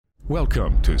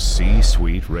Welcome to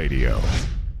C-Suite Radio.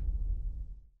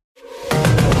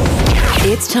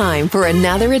 It's time for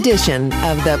another edition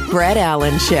of The Brett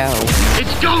Allen Show.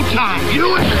 It's go time,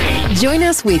 you and me! Join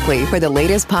us weekly for the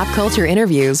latest pop culture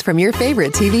interviews from your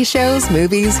favorite TV shows,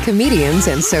 movies, comedians,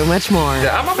 and so much more.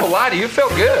 I'm not gonna lie to you,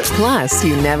 felt good. Plus,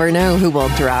 you never know who will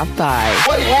drop by.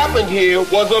 What happened here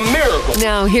was a miracle.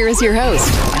 Now, here is your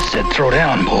host. I said throw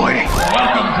down, boy.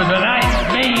 Welcome to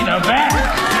tonight's main event.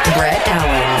 Brett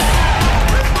Allen.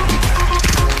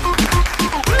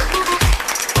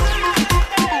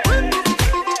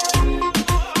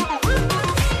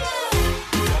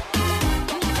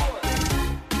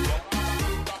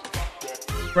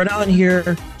 Brett Allen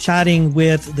here, chatting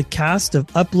with the cast of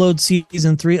Upload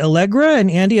Season 3, Allegra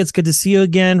and Andy. It's good to see you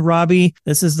again. Robbie,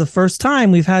 this is the first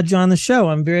time we've had you on the show.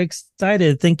 I'm very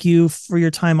excited. Thank you for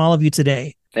your time, all of you,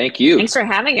 today. Thank you. Thanks for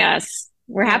having us.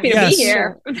 We're happy to be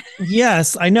here.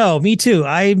 Yes, I know. Me too.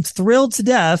 I'm thrilled to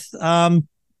death.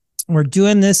 We're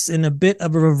doing this in a bit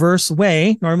of a reverse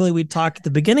way. Normally, we talk at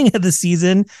the beginning of the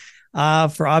season.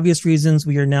 For obvious reasons,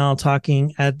 we are now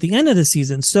talking at the end of the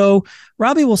season. So,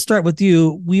 Robbie, we'll start with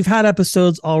you. We've had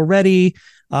episodes already.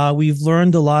 We've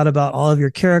learned a lot about all of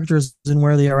your characters and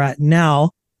where they are at now.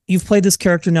 You've played this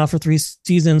character now for 3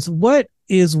 seasons. What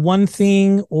is one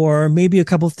thing or maybe a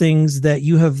couple things that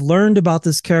you have learned about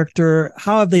this character?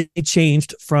 How have they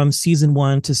changed from season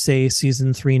 1 to, say,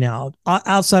 season 3 now,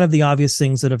 outside of the obvious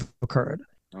things that have occurred?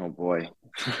 Oh, boy.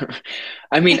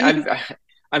 I mean,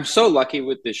 I'm so lucky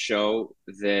with this show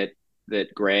that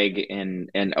Greg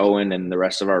and Owen and the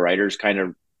rest of our writers kind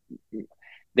of,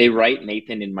 they write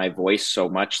Nathan in my voice so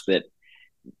much that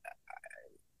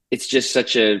it's just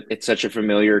such a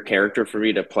familiar character for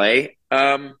me to play.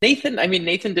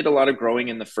 Nathan did a lot of growing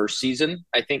in the first season.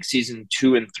 I think season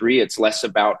 2 and 3, it's less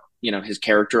about, his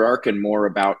character arc and more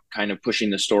about kind of pushing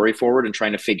the story forward and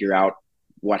trying to figure out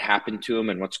what happened to him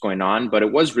and what's going on. But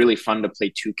it was really fun to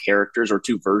play 2 characters or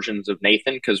 2 versions of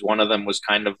Nathan, because one of them was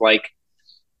kind of like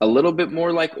a little bit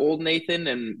more like old Nathan,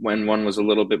 and when one was a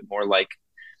little bit more like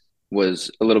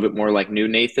new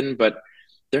Nathan, but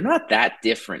they're not that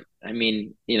different. I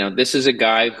mean, this is a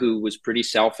guy who was pretty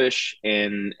selfish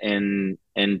and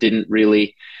didn't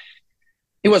really,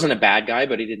 he wasn't a bad guy,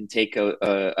 but he didn't take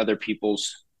other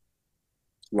people's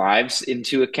lives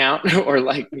into account, or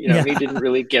he didn't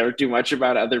really care too much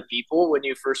about other people when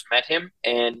you first met him,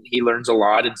 and he learns a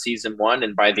lot in season 1,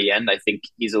 and by the end I think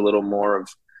he's a little more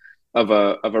of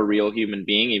a real human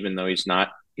being, even though he's not.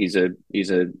 He's a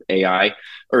AI,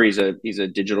 or he's a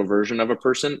digital version of a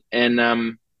person. And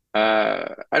I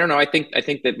don't know, I think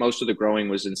that most of the growing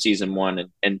was in season 1,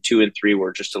 and 2 and 3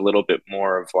 were just a little bit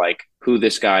more of like who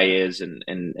this guy is and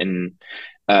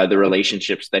the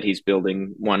relationships that he's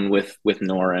building, one with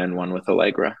Nora and one with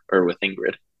Allegra, or with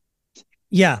Ingrid.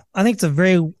 Yeah, I think it's a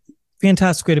very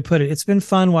fantastic way to put it. It's been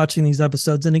fun watching these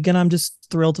episodes. And again, I'm just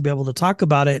thrilled to be able to talk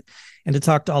about it and to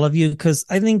talk to all of you, because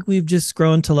I think we've just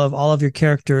grown to love all of your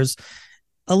characters.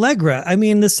 Allegra, I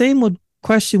mean, the same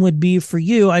question would be for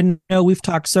you. I know we've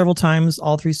talked several times,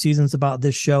 all 3 seasons, about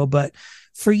this show, but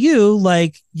for you,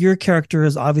 your character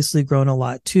has obviously grown a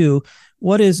lot too.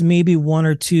 What is maybe 1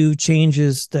 or 2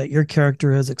 changes that your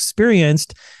character has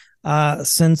experienced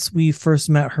since we first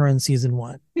met her in season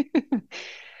 1?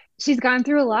 She's gone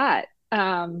through a lot.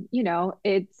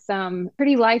 It's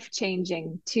pretty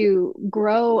life-changing to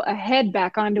grow a head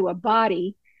back onto a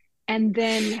body and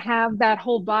then have that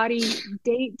whole body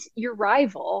date your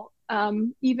rival,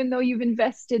 even though you've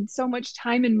invested so much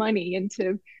time and money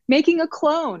into making a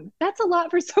clone. That's a lot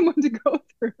for someone to go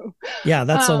through. Yeah,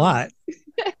 that's a lot.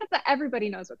 Everybody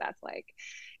knows what that's like.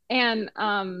 And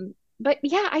but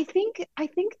yeah, I think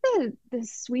the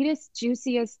sweetest,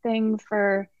 juiciest thing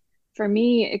for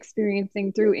me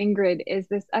experiencing through Ingrid is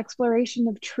this exploration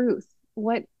of truth.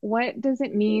 What does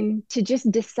it mean to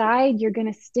just decide you're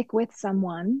going to stick with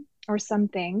someone or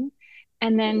something,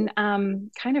 and then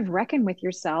kind of reckon with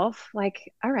yourself,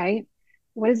 like, all right,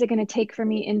 what is it going to take for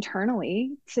me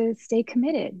internally to stay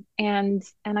committed? And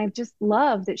I just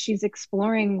love that she's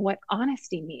exploring what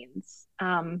honesty means,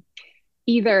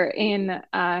 either in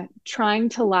trying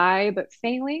to lie but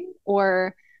failing,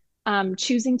 or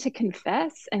choosing to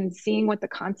confess and seeing what the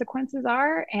consequences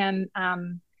are. And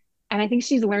I think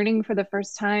she's learning for the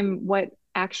first time what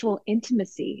actual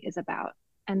intimacy is about.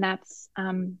 And that's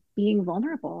being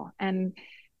vulnerable and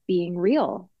being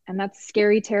real. And that's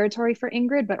scary territory for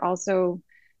Ingrid, but also,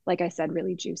 like I said,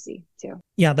 really juicy too.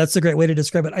 Yeah, that's a great way to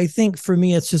describe it. I think for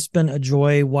me, it's just been a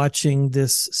joy watching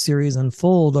this series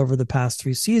unfold over the past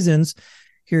 3 seasons.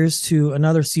 Here's to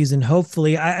another season,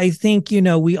 hopefully. I think,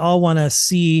 we all want to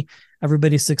see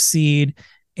everybody succeed.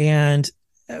 And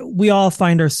we all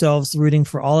find ourselves rooting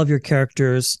for all of your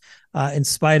characters, in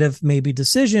spite of maybe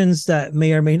decisions that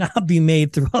may or may not be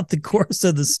made throughout the course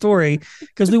of the story,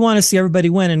 because we want to see everybody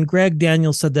win. And Greg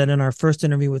Daniels said that in our first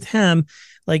interview with him,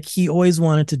 like he always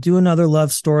wanted to do another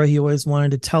love story. He always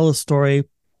wanted to tell a story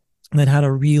that had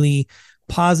a really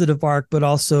positive arc, but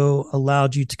also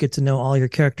allowed you to get to know all your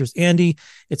characters. Andy,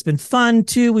 it's been fun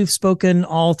too. We've spoken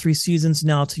all 3 seasons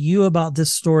now to you about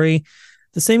this story.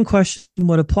 The same question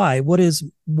would apply. What is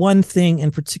one thing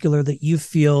in particular that you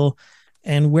feel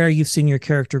and where you've seen your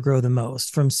character grow the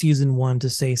most from season 1 to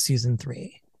say season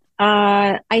 3?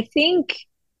 I think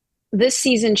this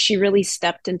season she really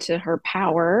stepped into her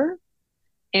power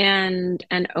and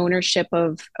ownership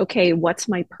of, okay, what's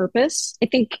my purpose? I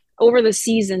think over the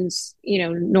seasons,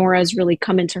 Nora's really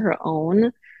come into her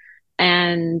own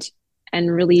and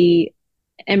really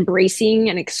embracing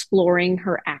and exploring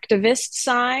her activist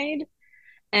side.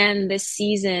 And this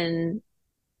season,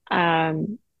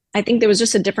 I think there was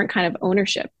just a different kind of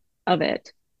ownership of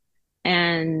it.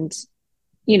 And,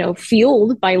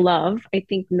 fueled by love. I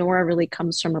think Nora really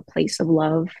comes from a place of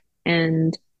love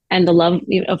and the love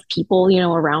of people,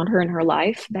 around her in her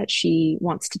life that she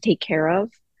wants to take care of.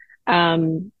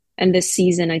 And this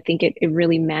season, I think it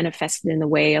really manifested in the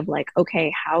way of like,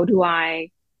 okay, how do I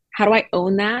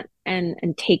own that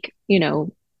and take, I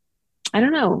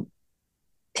don't know,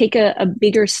 take a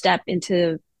bigger step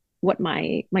into what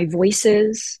my voice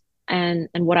is and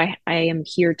what I am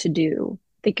here to do.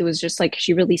 I think it was just like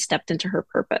she really stepped into her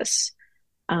purpose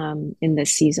in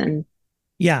this season.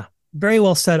 Yeah, very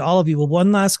well said, all of you. Well,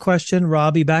 one last question,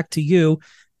 Robbie, back to you.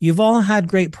 You've all had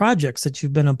great projects that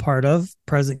you've been a part of,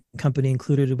 present company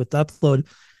included with Upload.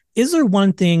 Is there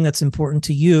one thing that's important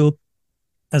to you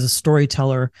as a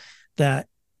storyteller that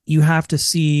you have to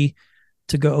see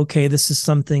to go, okay, this is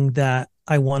something that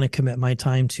I want to commit my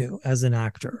time to as an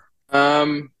actor?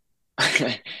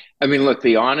 I mean, look,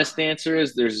 the honest answer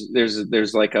is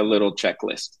there's like a little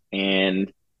checklist,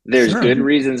 and there's Sure. good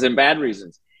reasons and bad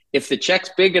reasons. If the check's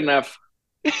big enough,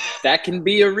 that can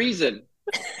be a reason.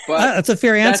 But that's a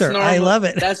fair answer. I love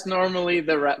it. That's normally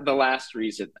the last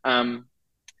reason.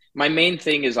 My main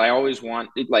thing is I always want,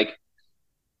 like,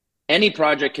 any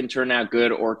project can turn out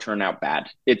good or turn out bad.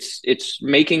 It's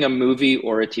making a movie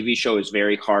or a TV show is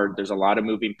very hard. There's a lot of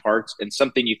moving parts, and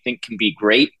something you think can be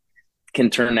great can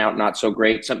turn out not so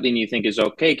great. Something you think is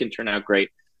okay can turn out great.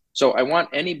 So I want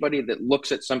anybody that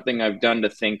looks at something I've done to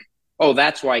think, oh,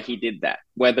 that's why he did that.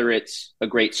 Whether it's a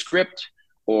great script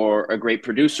or a great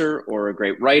producer or a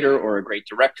great writer or a great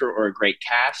director or a great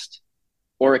cast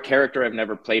or a character I've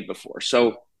never played before.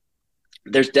 So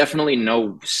there's definitely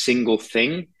no single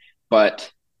thing,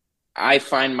 but I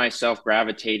find myself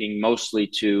gravitating mostly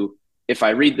to, if I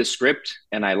read the script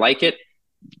and I like it,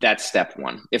 that's step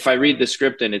one. If I read the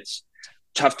script and it's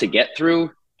tough to get through,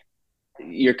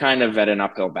 you're kind of at an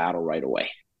uphill battle right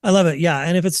away. I love it. Yeah.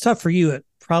 And if it's tough for you, it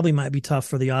probably might be tough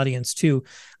for the audience too,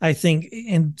 I think.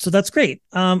 And so that's great.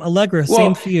 Allegra,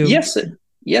 same for you.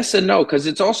 Yes and no, because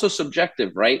it's also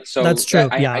subjective, right? So that's true.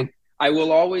 I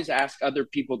will always ask other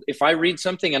people, if I read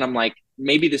something and I'm like,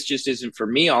 maybe this just isn't for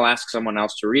me, I'll ask someone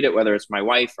else to read it, whether it's my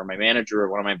wife or my manager or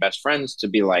one of my best friends, to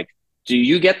be like, do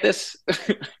you get this?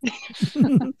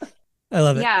 I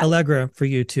love it. Yeah. Allegra, for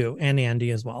you too, and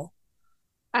Andy as well.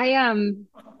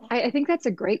 I think that's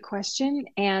a great question.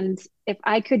 And if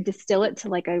I could distill it to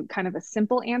like a kind of a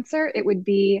simple answer, it would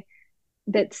be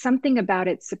that something about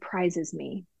it surprises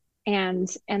me. And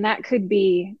that could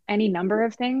be any number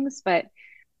of things, but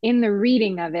in the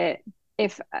reading of it,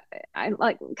 if I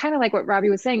like kind of like what Robbie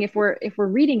was saying, if we're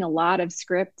reading a lot of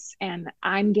scripts and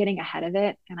I'm getting ahead of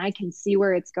it and I can see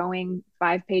where it's going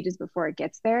 5 pages before it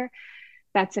gets there,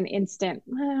 that's an instant,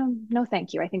 no,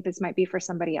 thank you. I think this might be for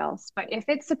somebody else. But if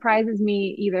it surprises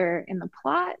me either in the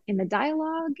plot, in the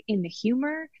dialogue, in the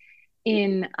humor,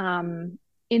 in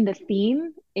the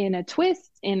theme, in a twist,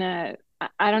 in a,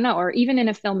 I don't know, or even in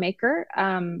a filmmaker,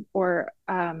 or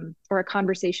a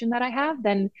conversation that I have,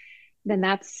 then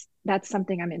that's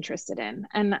something I'm interested in.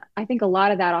 And I think a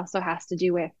lot of that also has to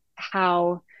do with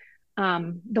how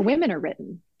the women are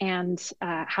written and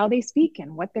how they speak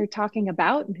and what they're talking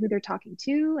about and who they're talking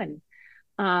to. And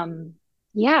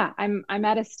I'm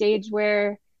at a stage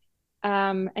where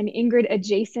an Ingrid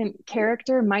adjacent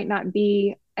character might not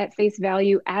be at face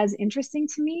value as interesting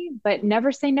to me, but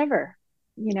never say never,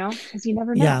 because you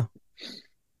never know.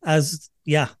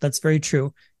 Yeah, that's very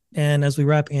true. And as we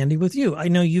wrap, Andy, with you, I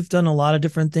know you've done a lot of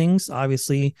different things,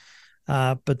 obviously,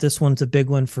 but this one's a big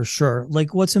one for sure.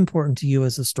 Like, what's important to you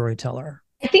as a storyteller?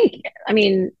 I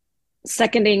mean,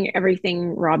 seconding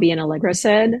everything Robbie and Allegra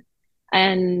said,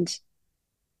 and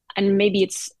and maybe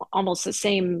it's almost the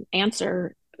same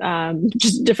answer,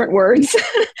 just different words.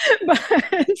 But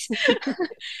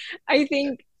I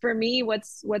think for me,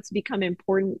 what's become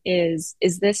important is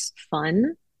this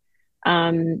fun?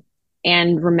 And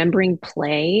remembering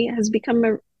play has become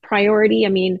a priority. I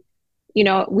mean,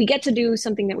 we get to do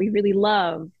something that we really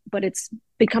love, but it's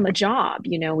become a job.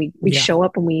 We show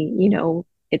up and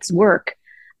it's work.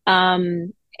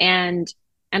 And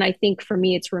I think for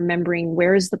me, it's remembering,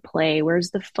 where's the play?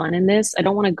 Where's the fun in this? I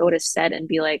don't want to go to set and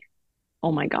be like,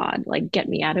 oh my God, like, get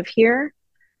me out of here.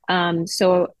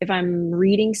 So if I'm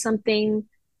reading something,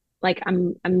 like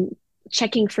I'm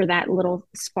checking for that little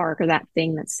spark or that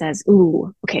thing that says,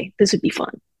 ooh, okay, this would be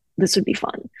fun. This would be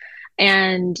fun.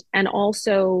 And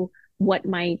also what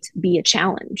might be a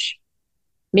challenge.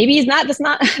 Maybe that's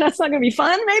not going to be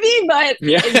fun, maybe, but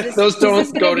those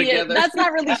don't go together. That's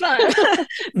not really fun.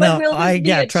 But No, will this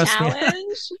be a trust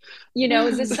challenge?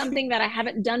 Is this something that I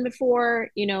haven't done before?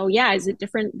 Is it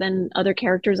different than other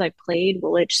characters I've played?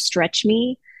 Will it stretch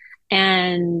me?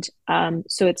 And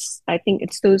so I think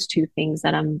it's those two things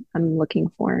that I'm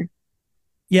looking for.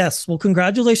 Yes. Well,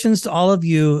 congratulations to all of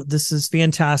you. This is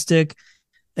fantastic.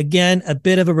 Again, a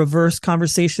bit of a reverse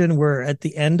conversation. We're at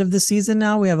the end of the season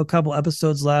now. We have a couple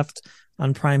episodes left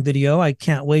on Prime Video. I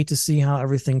can't wait to see how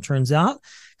everything turns out.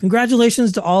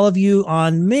 Congratulations to all of you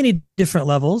on many different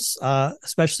levels,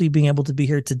 especially being able to be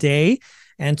here today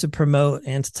and to promote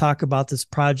and to talk about this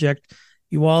project.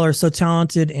 You all are so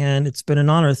talented, and it's been an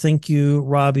honor. Thank you,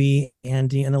 Robbie,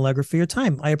 Andy, and Allegra, for your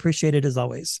time. I appreciate it as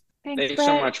always. Thanks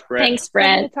so much, Brett. Thanks,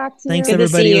 Brett. Thanks,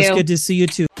 everybody. It was good to see you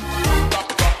too.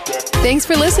 Thanks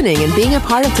for listening and being a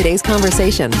part of today's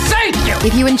conversation. Thank you.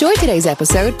 If you enjoyed today's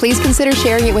episode, please consider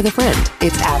sharing it with a friend.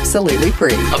 It's absolutely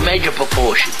free. A major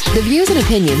proportions. The views and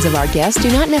opinions of our guests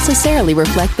do not necessarily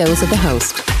reflect those of the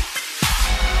host.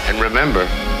 And remember,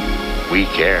 we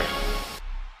care.